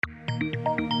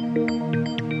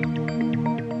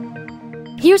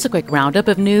Here's a quick roundup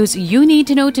of news you need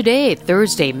to know today,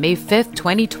 Thursday, May 5th,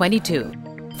 2022.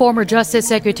 Former Justice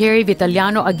Secretary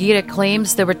Vitaliano Aguirre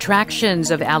claims the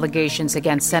retractions of allegations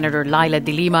against Senator Laila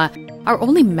de Lima are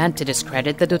only meant to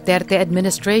discredit the Duterte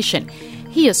administration.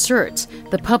 He asserts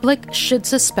the public should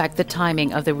suspect the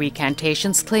timing of the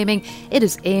recantations, claiming it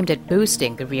is aimed at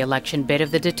boosting the re-election bid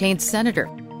of the detained senator.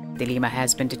 De Lima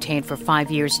has been detained for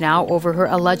 5 years now over her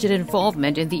alleged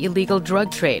involvement in the illegal drug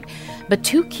trade. But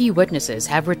two key witnesses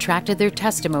have retracted their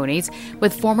testimonies,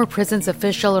 with former prisons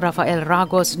official Rafael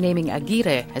Ragos naming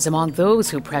Aguirre as among those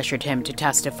who pressured him to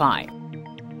testify.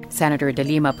 Senator De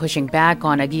Lima pushing back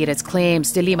on Aguirre's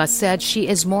claims. De Lima said she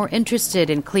is more interested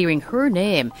in clearing her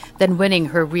name than winning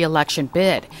her re-election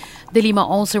bid. De Lima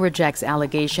also rejects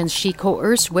allegations she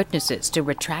coerced witnesses to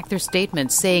retract their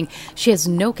statements, saying she has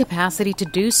no capacity to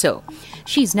do so.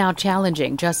 She's now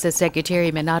challenging Justice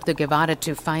Secretary Menardo Guevara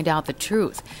to find out the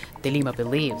truth. De Lima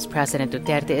believes President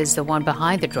Duterte is the one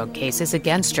behind the drug cases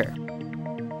against her.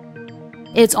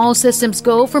 It's all systems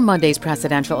go for Monday's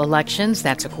presidential elections.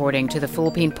 That's according to the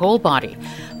Philippine poll body.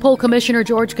 Poll Commissioner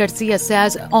George Garcia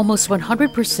says almost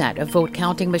 100% of vote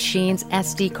counting machines,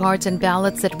 SD cards, and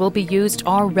ballots that will be used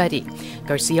are ready.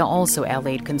 Garcia also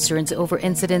allayed concerns over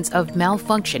incidents of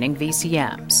malfunctioning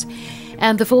VCMs.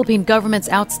 And the Philippine government's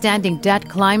outstanding debt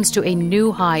climbs to a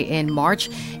new high in March.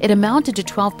 It amounted to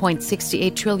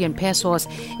 12.68 trillion pesos,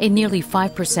 a nearly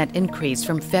 5% increase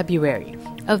from February.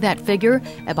 Of that figure,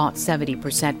 about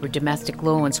 70% were domestic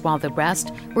loans, while the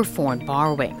rest were foreign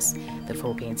borrowings. The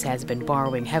Philippines has been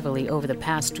borrowing heavily over the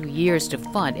past 2 years to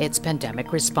fund its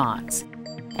pandemic response.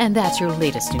 And that's your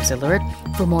latest news alert.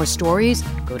 For more stories,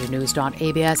 go to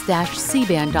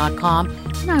news.abs-cbn.com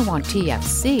and I want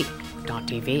TFC.tv.